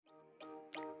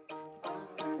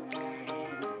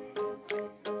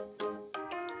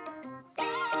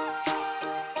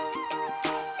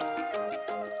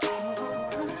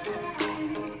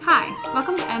Hi,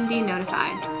 welcome to MD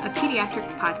Notified, a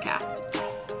pediatric podcast.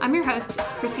 I'm your host,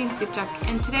 Christine Supchuk,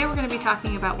 and today we're going to be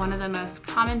talking about one of the most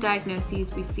common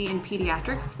diagnoses we see in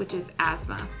pediatrics, which is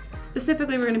asthma.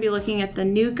 Specifically, we're going to be looking at the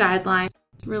new guidelines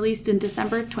released in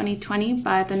December 2020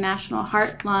 by the National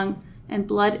Heart, Lung, and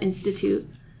Blood Institute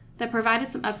that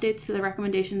provided some updates to the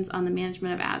recommendations on the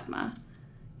management of asthma.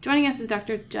 Joining us is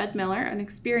Dr. Judd Miller, an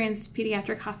experienced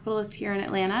pediatric hospitalist here in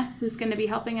Atlanta, who's going to be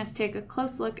helping us take a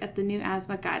close look at the new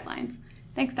asthma guidelines.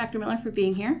 Thanks, Dr. Miller, for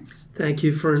being here. Thank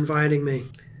you for inviting me.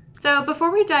 So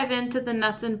before we dive into the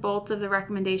nuts and bolts of the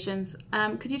recommendations,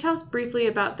 could you tell us briefly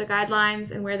about the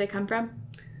guidelines and where they come from?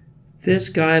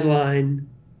 This guideline,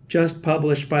 just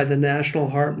published by the National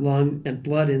Heart, Lung, and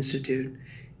Blood Institute,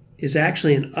 is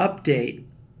actually an update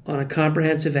on a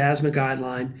comprehensive asthma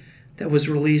guideline that was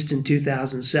released in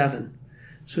 2007.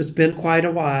 So it's been quite a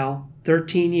while,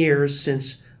 13 years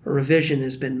since a revision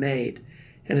has been made.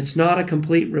 And it's not a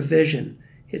complete revision.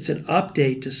 It's an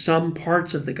update to some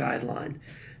parts of the guideline.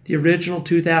 The original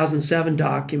 2007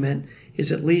 document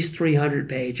is at least 300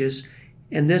 pages,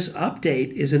 and this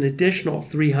update is an additional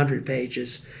 300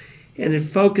 pages, and it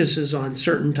focuses on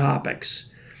certain topics.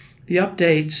 The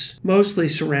updates mostly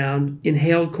surround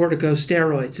inhaled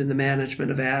corticosteroids in the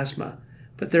management of asthma,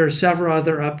 but there are several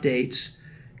other updates,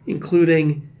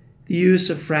 including the use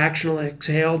of fractional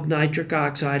exhaled nitric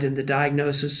oxide in the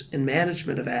diagnosis and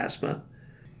management of asthma,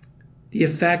 the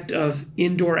effect of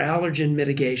indoor allergen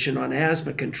mitigation on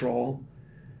asthma control,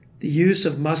 the use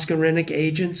of muscarinic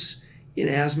agents in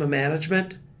asthma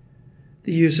management,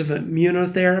 the use of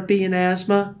immunotherapy in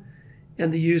asthma,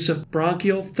 and the use of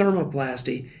bronchial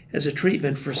thermoplasty as a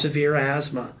treatment for severe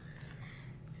asthma.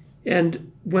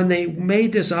 And when they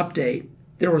made this update,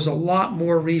 there was a lot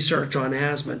more research on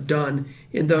asthma done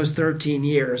in those 13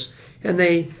 years, and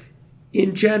they,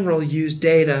 in general, used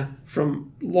data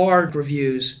from large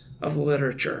reviews of the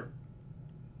literature.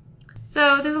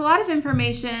 So there's a lot of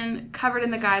information covered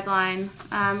in the guideline,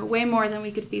 way more than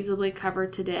we could feasibly cover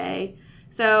today.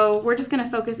 So we're just going to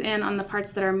focus in on the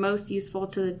parts that are most useful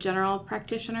to the general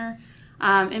practitioner.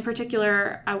 In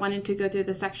particular, I wanted to go through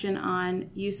the section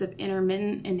on use of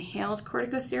intermittent inhaled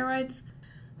corticosteroids.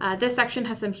 This section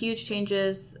has some huge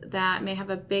changes that may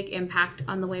have a big impact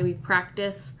on the way we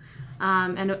practice.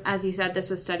 And as you said,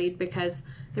 this was studied because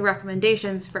the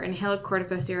recommendations for inhaled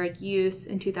corticosteroid use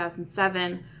in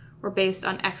 2007 were based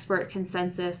on expert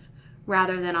consensus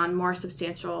rather than on more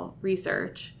substantial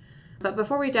research. But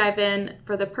before we dive in,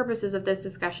 for the purposes of this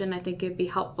discussion, I think it'd be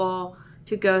helpful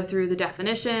to go through the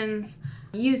definitions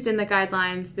used in the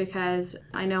guidelines, because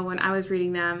I know when I was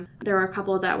reading them, there were a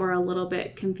couple that were a little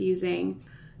bit confusing.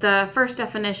 The first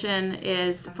definition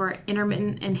is for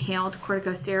intermittent inhaled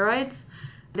corticosteroids.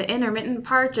 The intermittent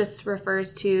part just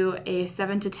refers to a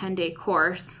 7 to 10 day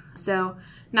course. So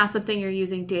not something you're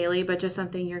using daily, but just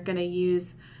something you're going to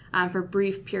use for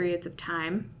brief periods of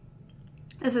time.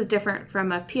 This is different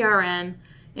from a PRN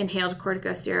inhaled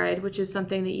corticosteroid, which is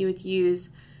something that you would use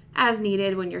as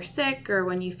needed when you're sick or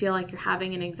when you feel like you're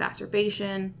having an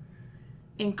exacerbation.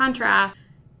 In contrast,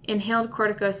 inhaled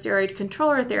corticosteroid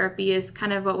controller therapy is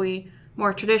kind of what we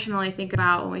more traditionally think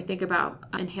about when we think about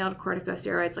inhaled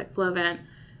corticosteroids like Flovent,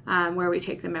 where we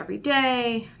take them every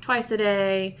day, twice a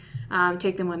day,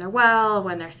 take them when they're well,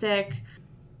 when they're sick.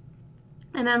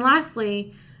 And then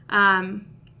lastly,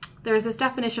 there's this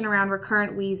definition around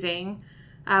recurrent wheezing,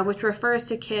 which refers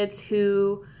to kids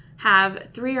who have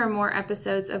 3 or more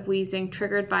episodes of wheezing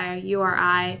triggered by a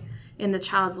URI in the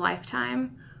child's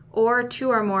lifetime, or 2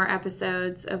 or more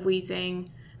episodes of wheezing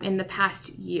in the past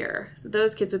year. So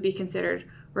those kids would be considered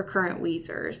recurrent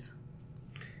wheezers.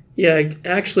 Yeah,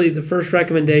 actually, the first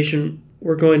recommendation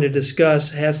we're going to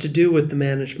discuss has to do with the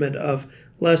management of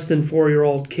less than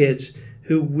 4-year-old kids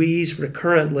who wheeze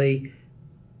recurrently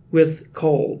with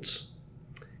colds.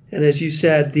 And as you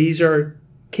said, these are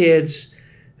kids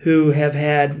who have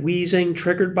had wheezing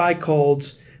triggered by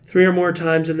colds 3 or more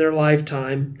times in their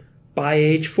lifetime by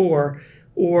age 4,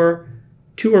 or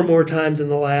 2 or more times in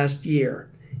the last year.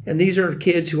 And these are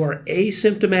kids who are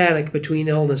asymptomatic between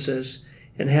illnesses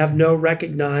and have no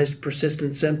recognized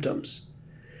persistent symptoms.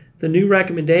 The new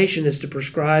recommendation is to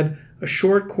prescribe a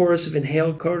short course of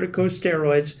inhaled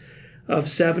corticosteroids of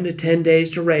 7 to 10 days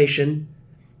duration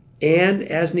and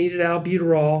as needed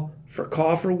albuterol for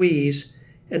cough or wheeze,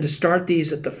 and to start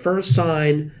these at the first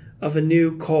sign of a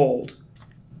new cold.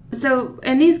 So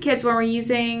in these kids, when we're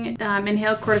using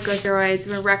inhaled corticosteroids,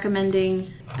 we're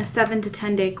recommending a 7 to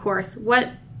 10 day course. What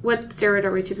steroid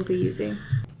are we typically using?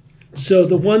 So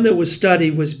the one that was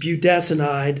studied was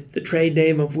budesonide, the trade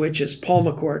name of which is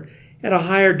Pulmicort, at a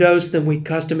higher dose than we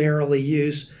customarily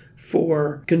use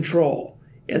for control.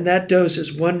 and that dose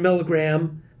is 1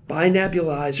 milligram by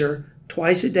nebulizer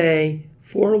twice a day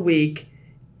for a week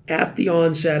at the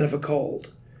onset of a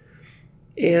cold.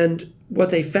 And what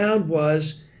they found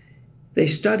was they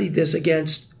studied this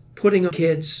against putting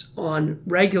kids on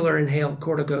regular inhaled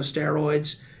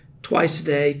corticosteroids twice a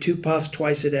day, 2 puffs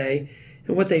twice a day.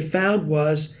 And what they found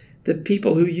was that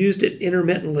people who used it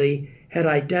intermittently had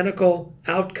identical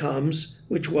outcomes,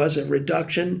 which was a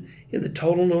reduction in the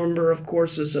total number of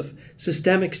courses of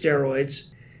systemic steroids,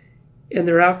 and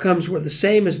their outcomes were the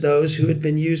same as those who had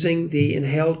been using the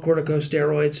inhaled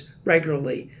corticosteroids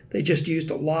regularly. They just used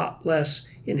a lot less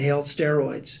inhaled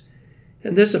steroids.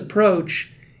 And this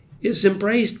approach is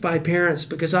embraced by parents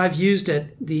because I've used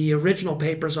it. The original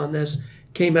papers on this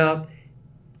came out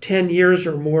 10 years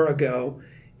or more ago.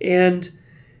 And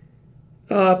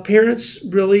parents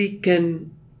really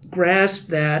can grasp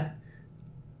that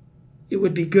it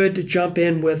would be good to jump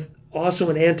in with also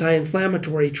an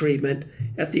anti-inflammatory treatment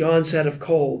at the onset of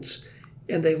colds.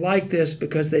 And they like this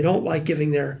because they don't like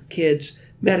giving their kids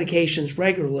medications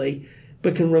regularly,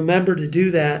 but can remember to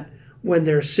do that when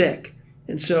they're sick.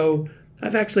 And so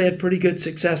I've actually had pretty good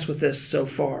success with this so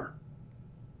far.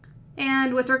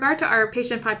 And with regard to our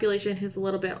patient population who's a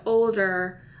little bit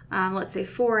older, let's say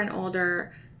 4 and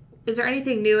older, is there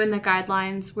anything new in the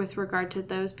guidelines with regard to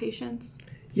those patients?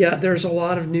 Yeah, there's a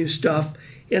lot of new stuff,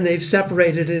 and they've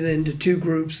separated it into 2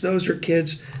 groups. Those are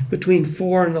kids between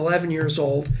 4 and 11 years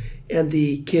old, and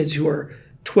the kids who are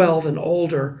 12 and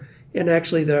older. And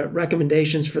actually the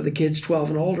recommendations for the kids 12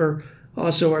 and older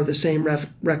also are the same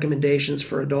recommendations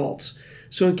for adults.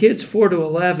 So in kids 4 to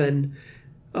 11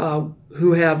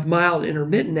 who have mild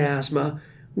intermittent asthma,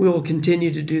 we will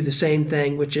continue to do the same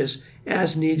thing, which is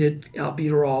as needed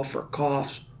albuterol for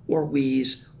coughs or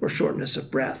wheeze or shortness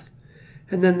of breath.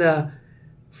 And then the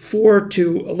 4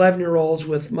 to 11-year-olds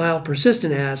with mild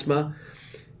persistent asthma,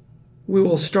 we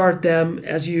will start them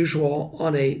as usual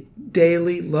on a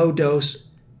daily low-dose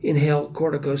inhaled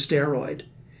corticosteroid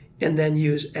and then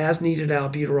use as needed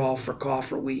albuterol for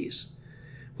cough or wheeze.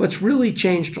 What's really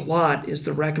changed a lot is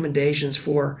the recommendations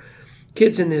for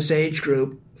kids in this age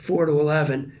group, 4 to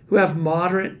 11, who have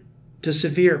moderate to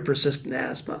severe persistent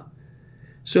asthma.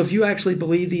 So if you actually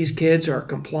believe these kids are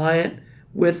compliant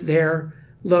with their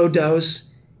low-dose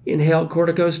inhaled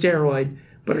corticosteroid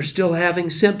but are still having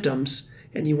symptoms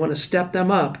and you want to step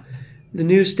them up, the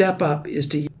new step up is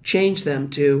to change them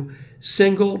to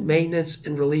single maintenance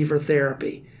and reliever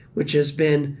therapy, which has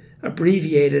been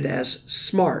abbreviated as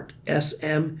SMART,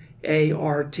 S-M-A-R-T.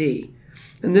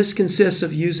 And this consists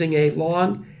of using a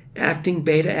long-acting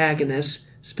beta agonist,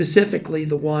 specifically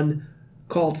the one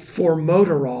called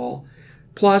formoterol,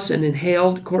 plus an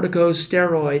inhaled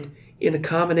corticosteroid in a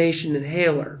combination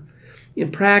inhaler.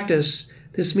 In practice,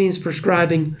 this means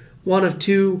prescribing one of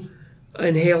 2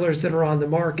 inhalers that are on the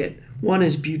market. One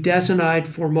is budesonide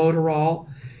formoterol,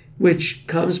 which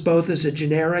comes both as a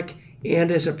generic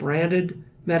and as a branded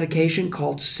medication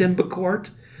called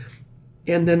Symbicort.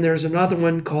 And then there's another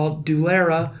one called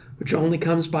Dulera, which only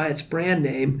comes by its brand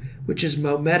name, which is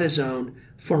mometasone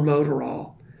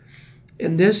formoterol.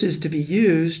 And this is to be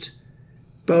used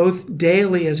both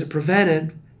daily as a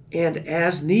preventive and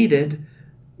as needed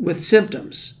with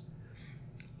symptoms.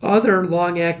 Other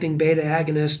long-acting beta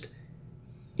agonist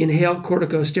inhaled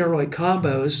corticosteroid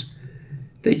combos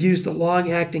that use the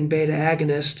long-acting beta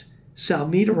agonist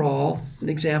salmeterol, an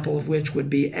example of which would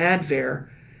be Advair.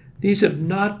 These have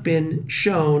not been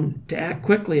shown to act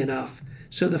quickly enough.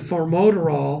 So the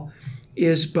formoterol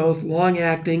is both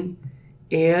long-acting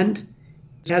and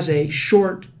has a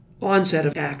short onset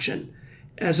of action,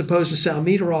 as opposed to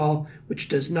salmeterol, which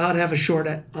does not have a short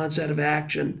onset of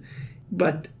action,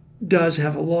 but does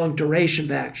have a long duration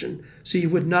of action. So you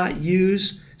would not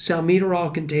use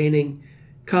salmeterol-containing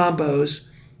combos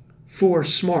for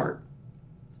SMART.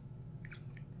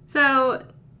 So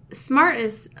SMART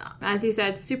is, as you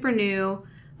said, super new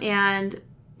and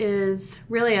is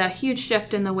really a huge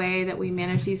shift in the way that we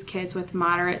manage these kids with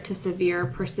moderate to severe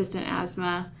persistent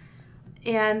asthma.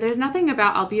 And there's nothing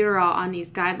about albuterol on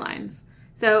these guidelines.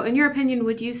 So in your opinion,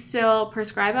 would you still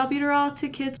prescribe albuterol to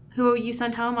kids who you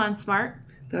send home on SMART?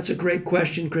 That's a great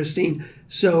question, Christine.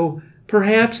 So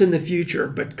perhaps in the future,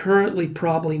 but currently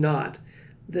probably not.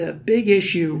 The big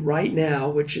issue right now,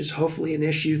 which is hopefully an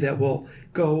issue that will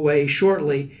go away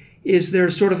shortly, is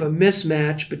there's sort of a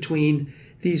mismatch between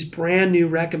these brand new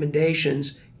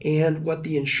recommendations and what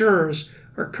the insurers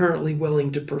are currently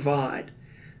willing to provide.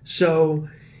 So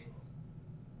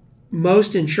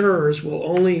most insurers will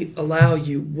only allow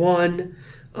you one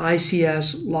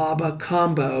ICS-LABA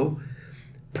combo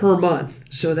per month.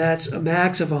 So that's a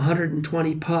max of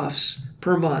 120 puffs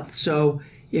per month. So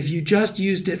if you just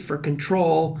used it for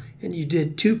control and you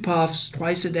did 2 puffs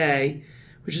twice a day,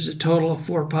 which is a total of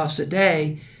 4 puffs a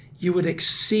day, you would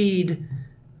exceed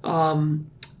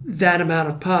that amount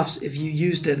of puffs if you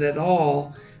used it at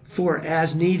all for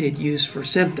as needed use for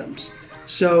symptoms.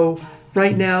 So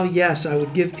right now, yes, I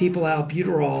would give people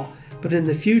albuterol, but in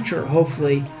the future,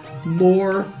 hopefully,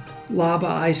 more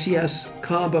LABA-ICS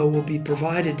combo will be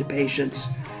provided to patients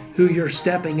who you're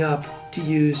stepping up to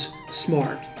use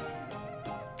SMART.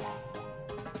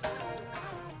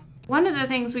 One of the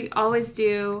things we always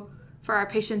do for our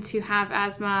patients who have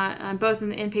asthma, both in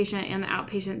the inpatient and the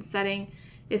outpatient setting,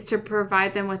 is to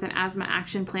provide them with an asthma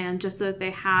action plan just so that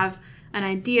they have an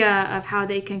idea of how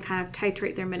they can kind of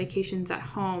titrate their medications at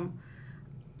home.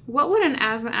 What would an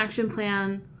asthma action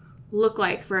plan look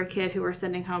like for a kid who we're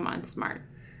sending home on SMART?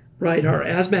 Right, our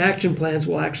asthma action plans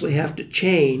will actually have to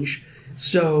change.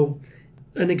 So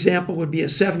an example would be a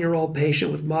 7-year-old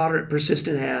patient with moderate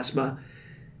persistent asthma.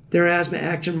 Their asthma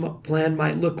action plan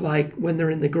might look like when they're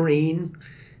in the green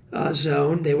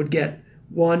zone, they would get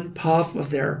 1 puff of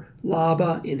their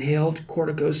LABA inhaled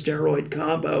corticosteroid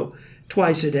combo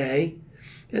twice a day.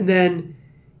 And then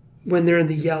when they're in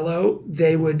the yellow,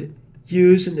 they would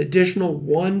use an additional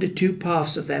 1 to 2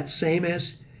 puffs of that same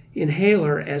as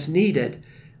inhaler as needed,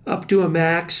 up to a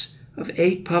max of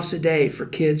 8 puffs a day for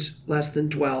kids less than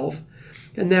 12.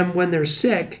 And then when they're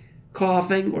sick,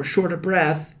 coughing, or short of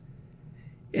breath,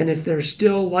 and if they're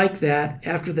still like that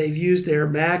after they've used their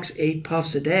max 8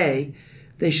 puffs a day,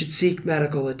 they should seek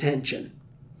medical attention.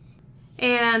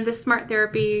 And the SMART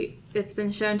therapy, it's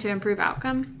been shown to improve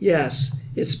outcomes? Yes,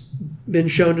 it's been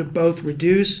shown to both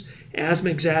reduce asthma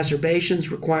exacerbations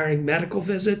requiring medical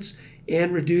visits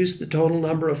and reduce the total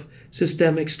number of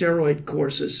systemic steroid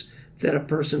courses that a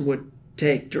person would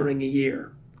take during a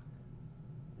year.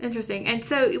 Interesting. And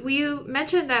so you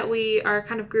mentioned that we are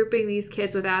kind of grouping these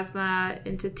kids with asthma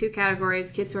into 2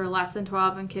 categories, kids who are less than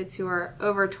 12 and kids who are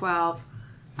over 12.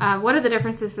 What are the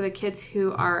differences for the kids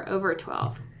who are over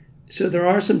 12? So there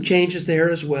are some changes there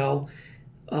as well.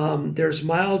 There's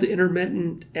mild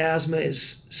intermittent asthma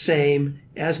is same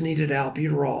as needed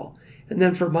albuterol. And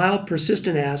then for mild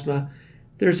persistent asthma,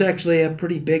 there's actually a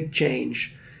pretty big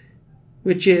change,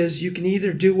 which is you can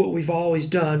either do what we've always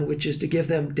done, which is to give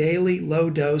them daily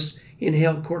low-dose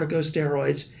inhaled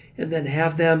corticosteroids and then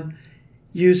have them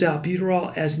use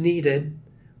albuterol as needed,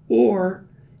 or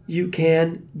you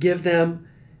can give them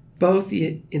both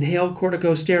the inhaled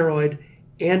corticosteroid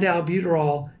and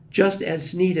albuterol just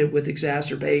as needed with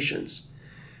exacerbations.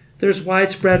 There's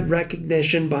widespread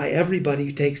recognition by everybody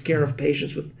who takes care of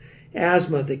patients with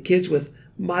asthma that kids with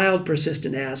mild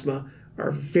persistent asthma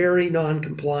are very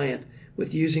non-compliant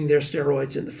with using their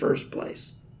steroids in the first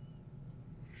place.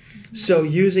 So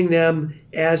using them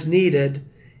as needed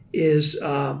is,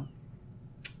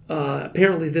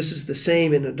 apparently this is the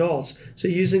same in adults, so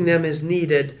using them as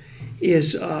needed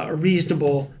is a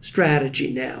reasonable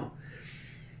strategy now.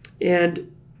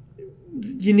 And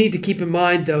you need to keep in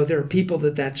mind, though, there are people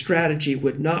that strategy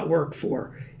would not work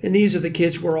for. And these are the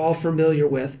kids we're all familiar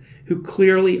with who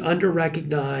clearly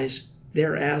under-recognize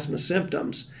their asthma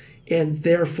symptoms and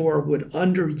therefore would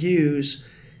underuse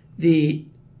the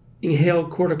inhaled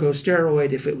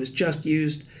corticosteroid if it was just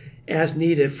used as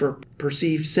needed for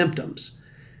perceived symptoms.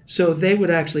 So they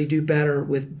would actually do better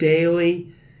with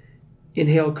daily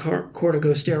inhaled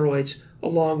corticosteroids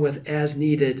along with as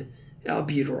needed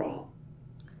albuterol.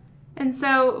 And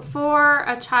so for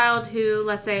a child who,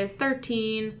 let's say, is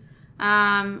 13,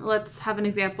 let's have an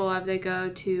example of they go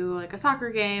to like a soccer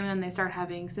game and they start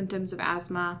having symptoms of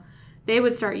asthma. They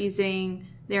would start using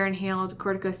their inhaled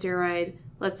corticosteroid,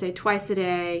 let's say twice a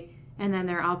day, and then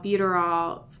their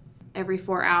albuterol every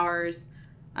 4 hours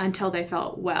until they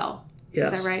felt well.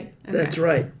 Yes, is that right? Okay. That's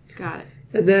right. Got it.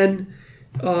 And then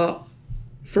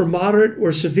for moderate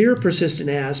or severe persistent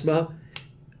asthma,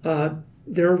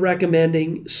 they're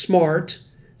recommending SMART,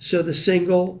 so the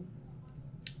single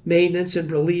maintenance and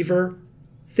reliever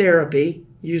therapy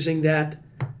using that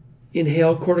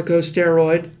inhaled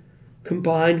corticosteroid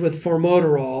combined with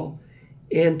formoterol,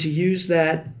 and to use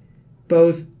that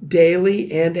both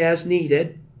daily and as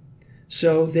needed.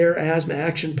 So their asthma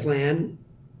action plan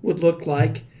would look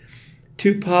like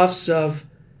 2 puffs of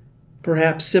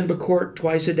perhaps Symbicort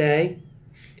twice a day.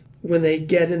 When they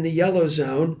get in the yellow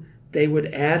zone, they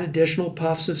would add additional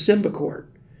puffs of Symbicort,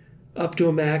 up to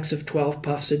a max of 12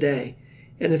 puffs a day.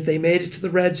 And if they made it to the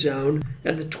red zone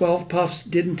and the 12 puffs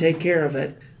didn't take care of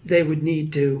it, they would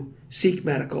need to seek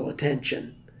medical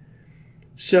attention.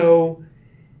 So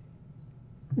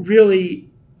really,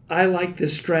 I like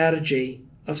this strategy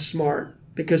of SMART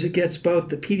because it gets both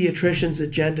the pediatrician's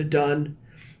agenda done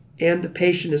and the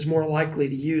patient is more likely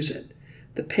to use it.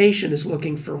 The patient is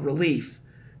looking for relief,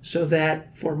 so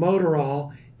that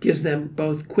formoterol gives them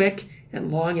both quick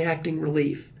and long-acting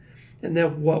relief. And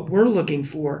then what we're looking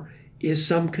for is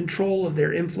some control of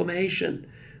their inflammation,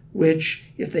 which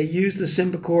if they use the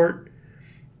Symbicort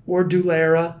or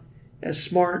Dulera as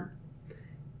SMART,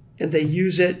 and they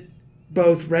use it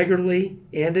both regularly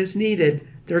and as needed,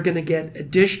 they're going to get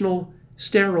additional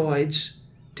steroids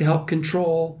to help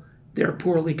control their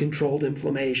poorly controlled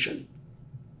inflammation.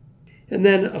 And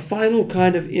then a final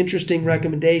kind of interesting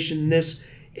recommendation in this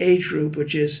age group,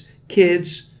 which is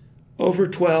kids over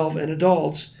 12 and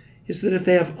adults, is that if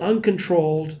they have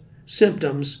uncontrolled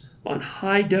symptoms on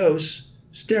high-dose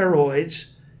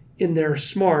steroids in their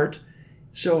SMART,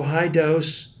 so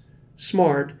high-dose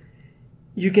SMART,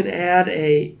 you can add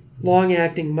a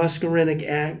long-acting muscarinic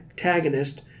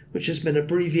antagonist, which has been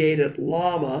abbreviated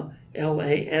LAMA,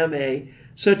 L-A-M-A,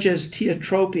 such as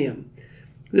tiotropium.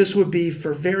 This would be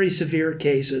for very severe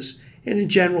cases, and in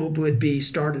general would be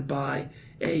started by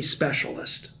a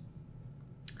specialist.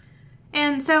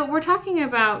 And so we're talking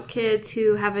about kids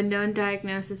who have a known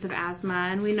diagnosis of asthma,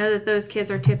 and we know that those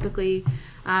kids are typically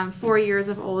 4 years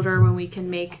of older when we can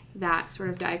make that sort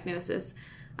of diagnosis.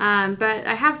 But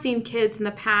I have seen kids in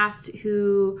the past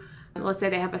who, let's say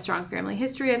they have a strong family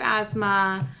history of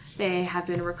asthma, they have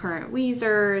been recurrent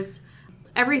wheezers,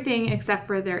 everything except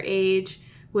for their age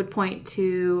would point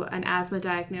to an asthma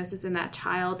diagnosis in that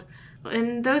child.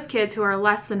 In those kids who are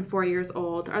less than 4 years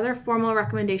old, are there formal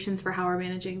recommendations for how we're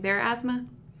managing their asthma?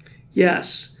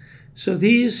 Yes. So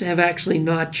these have actually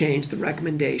not changed the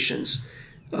recommendations.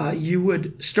 You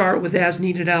would start with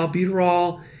as-needed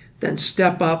albuterol, then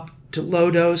step up to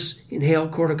low-dose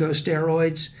inhaled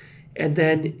corticosteroids, and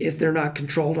then if they're not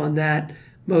controlled on that,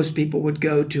 most people would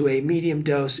go to a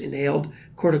medium-dose inhaled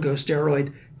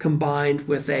corticosteroid combined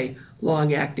with a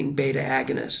long-acting beta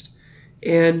agonist.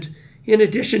 And in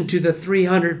addition to the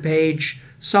 300-page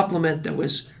supplement that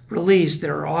was released,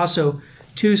 there are also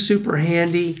two super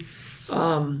handy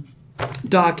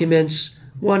documents.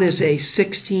 One is a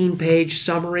 16-page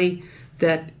summary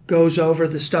that goes over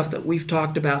the stuff that we've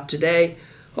talked about today,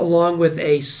 along with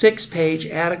a 6-page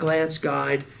at-a-glance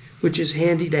guide, which is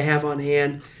handy to have on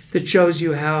hand, that shows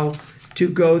you how to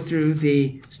go through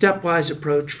the stepwise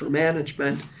approach for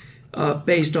management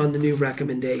based on the new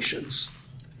recommendations.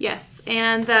 Yes,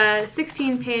 and the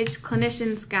 16-page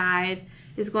clinician's guide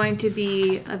is going to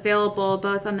be available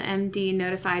both on the MD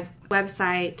Notified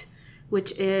website,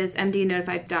 which is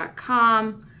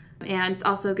mdnotified.com, and it's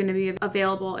also going to be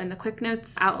available in the quick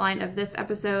notes outline of this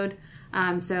episode,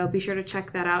 so be sure to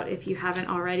check that out if you haven't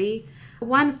already.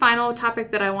 One final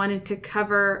topic that I wanted to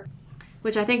cover,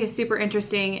 which I think is super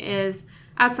interesting, is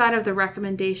outside of the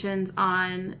recommendations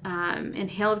on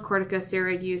inhaled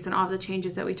corticosteroid use and all the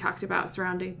changes that we talked about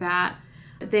surrounding that,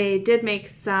 they did make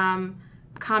some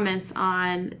comments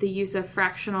on the use of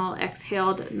fractional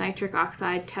exhaled nitric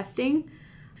oxide testing.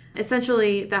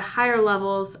 Essentially, the higher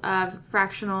levels of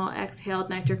fractional exhaled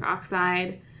nitric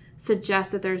oxide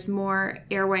suggest that there's more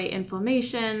airway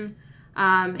inflammation,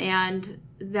 and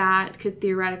that could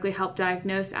theoretically help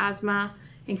diagnose asthma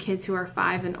in kids who are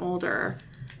 5 and older.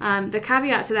 The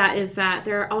caveat to that is that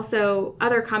there are also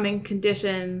other common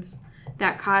conditions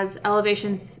that cause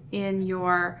elevations in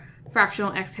your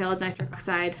fractional exhaled nitric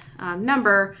oxide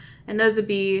number, and those would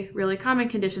be really common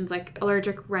conditions like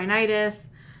allergic rhinitis,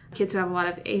 kids who have a lot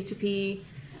of atopy.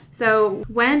 So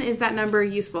when is that number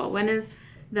useful? When is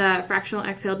the fractional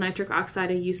exhaled nitric oxide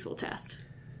a useful test?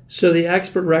 So the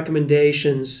expert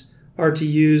recommendations are to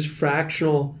use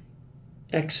fractional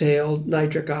exhaled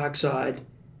nitric oxide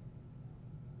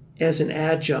as an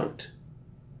adjunct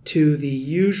to the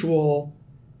usual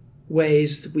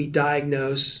ways that we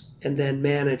diagnose and then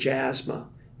manage asthma.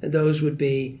 And those would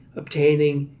be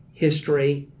obtaining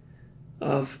history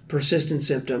of persistent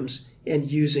symptoms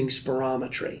and using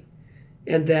spirometry.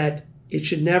 And that it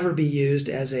should never be used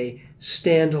as a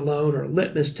standalone or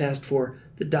litmus test for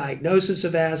the diagnosis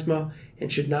of asthma,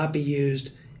 and should not be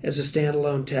used as a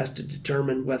standalone test to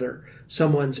determine whether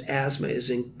someone's asthma is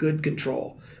in good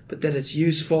control, but that it's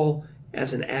useful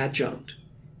as an adjunct,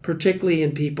 particularly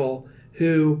in people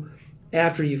who,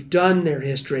 after you've done their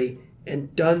history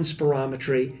and done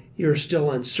spirometry, you're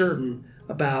still uncertain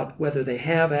about whether they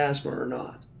have asthma or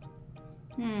not.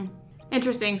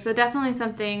 Interesting. So definitely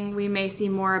something we may see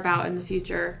more about in the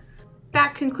future.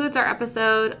 That concludes our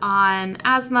episode on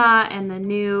asthma and the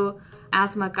new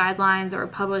asthma guidelines that were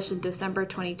published in December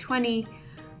 2020.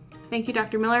 Thank you,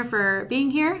 Dr. Miller, for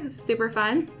being here. This is super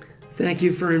fun. Thank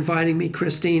you for inviting me,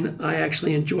 Christine. I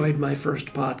actually enjoyed my first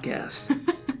podcast.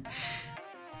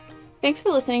 Thanks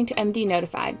for listening to MD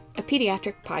Notified, a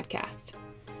pediatric podcast.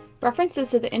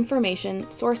 References to the information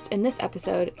sourced in this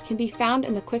episode can be found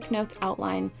in the Quick Notes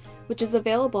outline, which is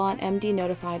available on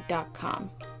mdnotified.com.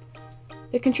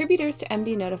 The contributors to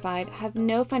MD Notified have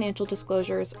no financial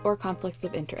disclosures or conflicts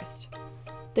of interest.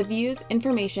 The views,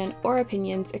 information, or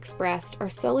opinions expressed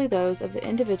are solely those of the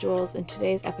individuals in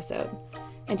today's episode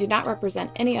and do not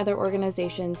represent any other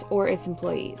organizations or its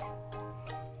employees.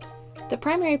 The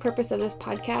primary purpose of this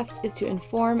podcast is to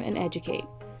inform and educate.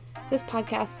 This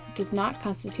podcast does not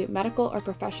constitute medical or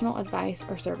professional advice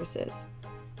or services.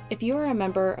 If you are a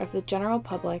member of the general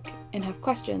public and have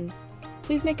questions,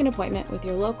 please make an appointment with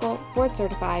your local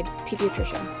board-certified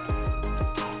pediatrician.